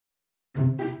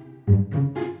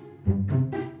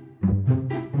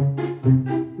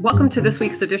Welcome to this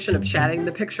week's edition of Chatting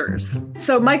the Pictures.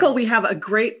 So, Michael, we have a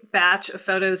great batch of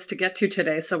photos to get to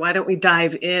today, so why don't we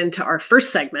dive into our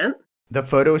first segment? The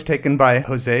photo is taken by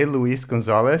Jose Luis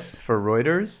Gonzalez for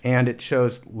Reuters, and it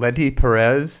shows Lety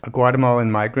Perez, a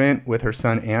Guatemalan migrant, with her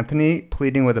son Anthony,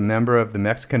 pleading with a member of the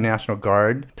Mexican National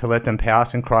Guard to let them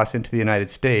pass and cross into the United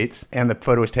States, and the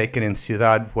photo was taken in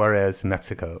Ciudad Juárez,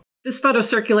 Mexico. This photo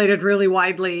circulated really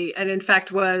widely and, in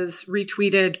fact, was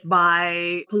retweeted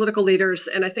by political leaders.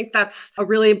 And I think that's a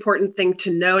really important thing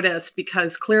to notice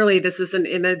because clearly this is an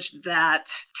image that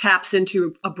taps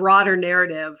into a broader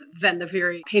narrative than the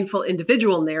very painful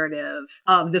individual narrative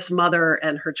of this mother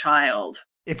and her child.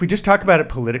 If we just talk about it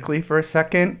politically for a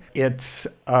second, it's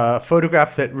a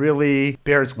photograph that really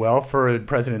bears well for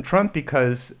President Trump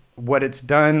because what it's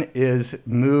done is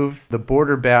move the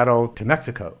border battle to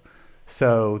Mexico.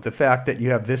 So the fact that you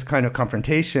have this kind of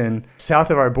confrontation south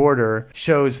of our border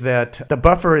shows that the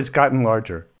buffer has gotten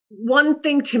larger. One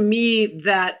thing to me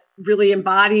that really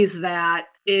embodies that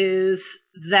is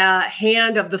the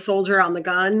hand of the soldier on the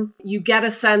gun. You get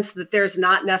a sense that there's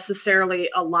not necessarily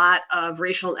a lot of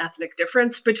racial and ethnic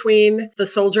difference between the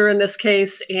soldier in this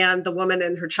case and the woman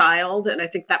and her child. And I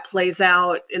think that plays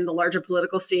out in the larger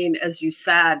political scene, as you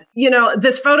said. You know,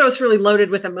 this photo is really loaded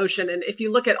with emotion. And if you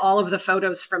look at all of the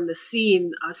photos from the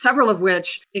scene, several of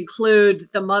which include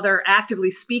the mother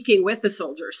actively speaking with the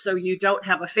soldier. So you don't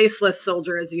have a faceless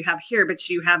soldier as you have here, but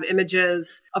you have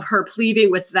images of her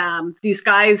pleading with them. These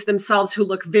guys themselves who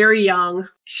look very young.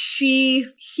 She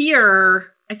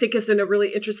here, I think, is in a really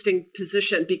interesting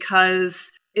position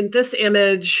because in this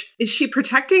image, is she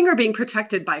protecting or being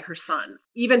protected by her son?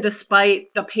 Even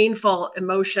despite the painful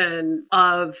emotion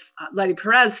of Lety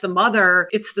Perez, the mother,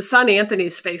 it's the son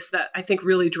Anthony's face that I think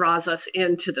really draws us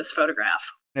into this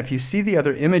photograph. If you see the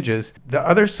other images, the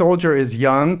other soldier is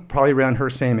young, probably around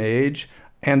her same age.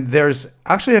 And there's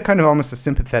actually a kind of almost a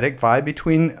sympathetic vibe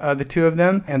between the two of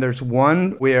them. And there's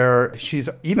one where she's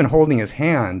even holding his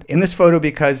hand. In this photo,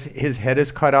 because his head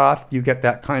is cut off, you get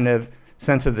that kind of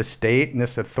sense of the state and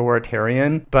this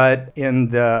authoritarian. But in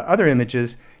the other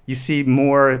images, you see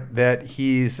more that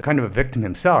he's kind of a victim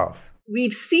himself.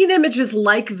 We've seen images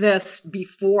like this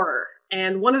before.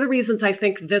 And one of the reasons I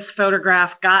think this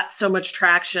photograph got so much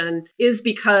traction is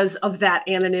because of that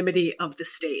anonymity of the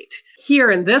state.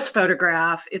 Here in this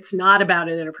photograph, it's not about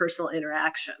an interpersonal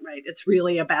interaction, right? It's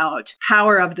really about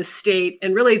power of the state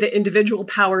and really the individual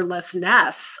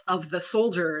powerlessness of the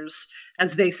soldiers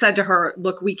as they said to her,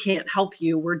 look, we can't help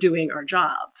you. We're doing our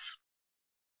jobs.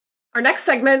 Our next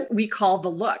segment we call The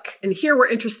Look. And here we're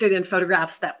interested in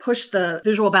photographs that push the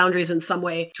visual boundaries in some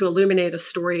way to illuminate a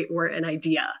story or an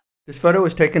idea. This photo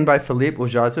was taken by Philippe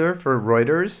Wojazer for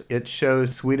Reuters. It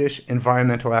shows Swedish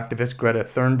environmental activist Greta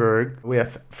Thunberg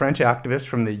with French activists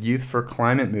from the Youth for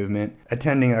Climate movement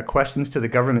attending a questions to the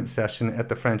government session at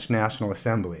the French National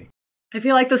Assembly. I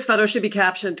feel like this photo should be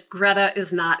captioned, Greta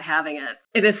is not having it.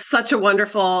 It is such a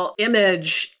wonderful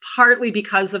image, partly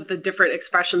because of the different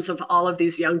expressions of all of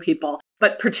these young people,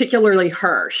 but particularly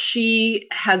her. She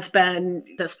has been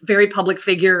this very public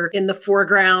figure in the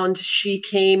foreground. She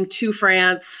came to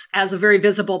France as a very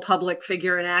visible public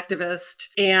figure and activist,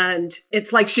 and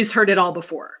it's like she's heard it all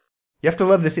before. You have to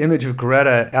love this image of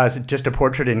Greta as just a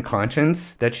portrait in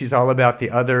conscience, that she's all about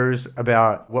the others,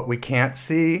 about what we can't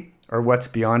see, or what's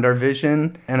beyond our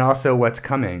vision, and also what's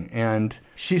coming. And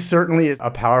she certainly is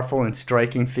a powerful and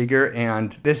striking figure,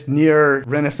 and this near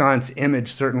Renaissance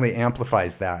image certainly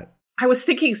amplifies that. I was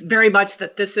thinking very much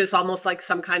that this is almost like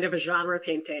some kind of a genre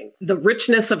painting. The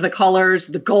richness of the colors,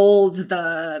 the gold,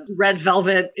 the red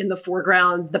velvet in the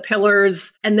foreground, the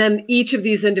pillars, and then each of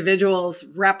these individuals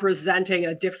representing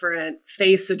a different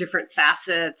face, a different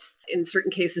facet, in certain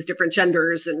cases, different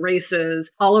genders and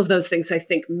races. All of those things, I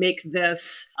think, make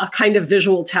this a kind of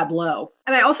visual tableau.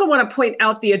 And I also want to point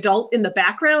out the adult in the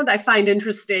background. I find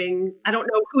interesting. I don't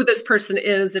know who this person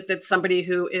is, if it's somebody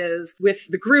who is with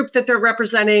the group that they're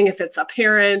representing, if it's a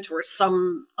parent or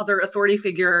some other authority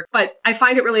figure. But I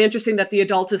find it really interesting that the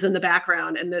adult is in the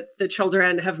background and that the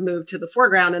children have moved to the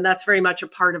foreground. And that's very much a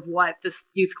part of what this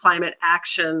youth climate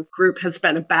action group has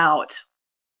been about.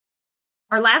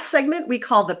 Our last segment we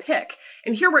call The Pick.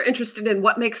 And here we're interested in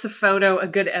what makes a photo a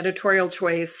good editorial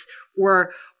choice,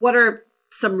 or what are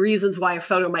some reasons why a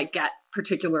photo might get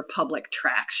particular public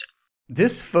traction.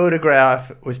 This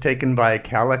photograph was taken by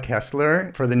Kala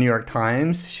Kessler for the New York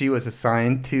Times. She was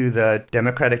assigned to the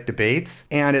Democratic debates,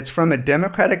 and it's from a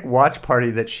Democratic watch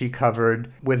party that she covered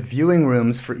with viewing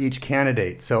rooms for each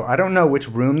candidate. So I don't know which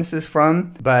room this is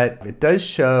from, but it does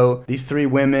show these three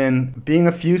women being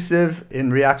effusive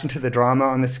in reaction to the drama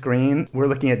on the screen. We're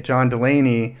looking at John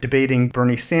Delaney debating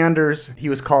Bernie Sanders. He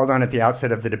was called on at the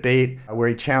outset of the debate where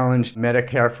he challenged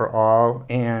Medicare for all,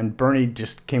 and Bernie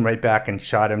just came right back and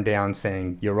shot him down,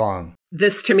 saying, "You're wrong."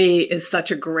 This to me is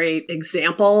such a great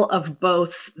example of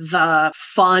both the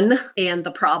fun and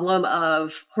the problem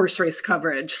of horse race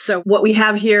coverage. So what we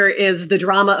have here is the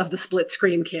drama of the split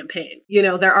screen campaign. You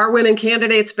know, there are women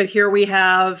candidates, but here we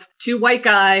have two white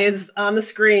guys on the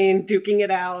screen duking it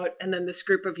out, and then this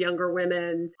group of younger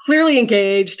women clearly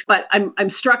engaged. But I'm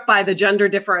struck by the gender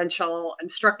differential. I'm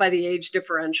struck by the age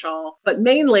differential. But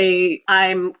mainly,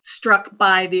 I'm struck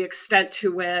by the extent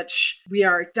to which we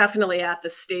are definitely at the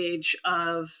stage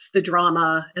of the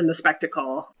drama and the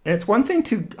spectacle. And it's one thing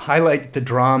to highlight the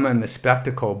drama and the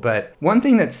spectacle, but one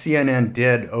thing that CNN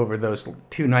did over those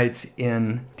 2 nights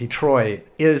in Detroit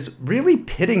is really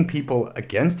pitting people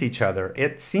against each other.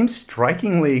 It seems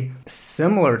strikingly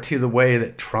similar to the way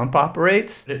that Trump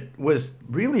operates. It was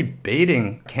really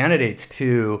baiting candidates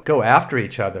to go after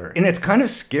each other. And it's kind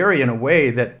of scary in a way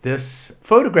that this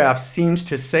photograph seems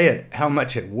to say it, how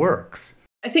much it works.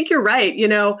 I think you're right. You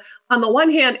know, on the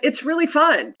one hand, it's really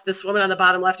fun. This woman on the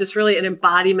bottom left is really an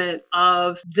embodiment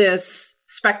of this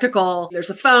spectacle.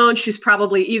 There's a phone. She's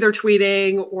probably either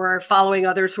tweeting or following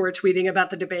others who are tweeting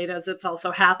about the debate as it's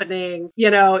also happening.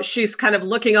 You know, she's kind of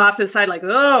looking off to the side like,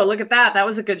 oh, look at that. That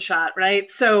was a good shot, right?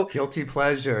 So guilty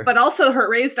pleasure. But also her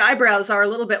raised eyebrows are a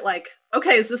little bit like,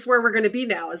 okay, is this where we're going to be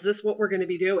now? Is this what we're going to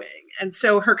be doing? And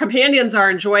so her companions are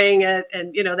enjoying it.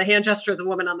 And, you know, the hand gesture of the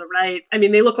woman on the right, I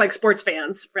mean, they look like sports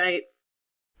fans, right?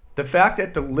 The fact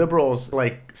that the liberals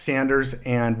like Sanders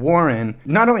and Warren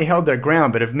not only held their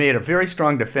ground, but have made a very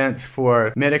strong defense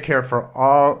for Medicare for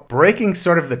all, breaking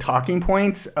sort of the talking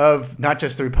points of not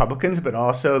just the Republicans, but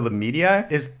also the media,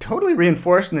 is totally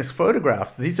reinforced in this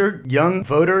photograph. These are young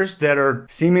voters that are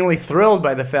seemingly thrilled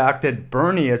by the fact that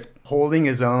Bernie is holding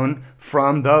his own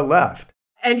from the left.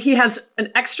 And he has an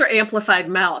extra amplified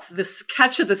mouth. This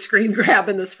catch of the screen grab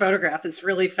in this photograph is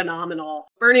really phenomenal.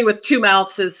 Bernie with two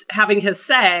mouths is having his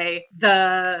say.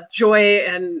 The joy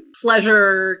and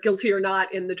pleasure, guilty or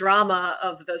not, in the drama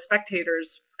of the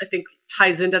spectators, I think,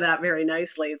 ties into that very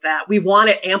nicely, that we want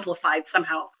it amplified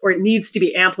somehow, or it needs to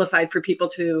be amplified for people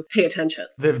to pay attention.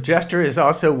 The gesture is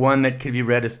also one that could be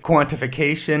read as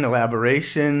quantification,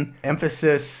 elaboration,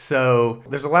 emphasis. So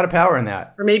there's a lot of power in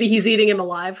that. Or maybe he's eating him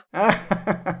alive.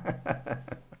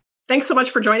 Thanks so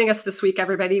much for joining us this week,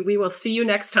 everybody. We will see you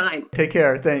next time. Take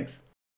care. Thanks.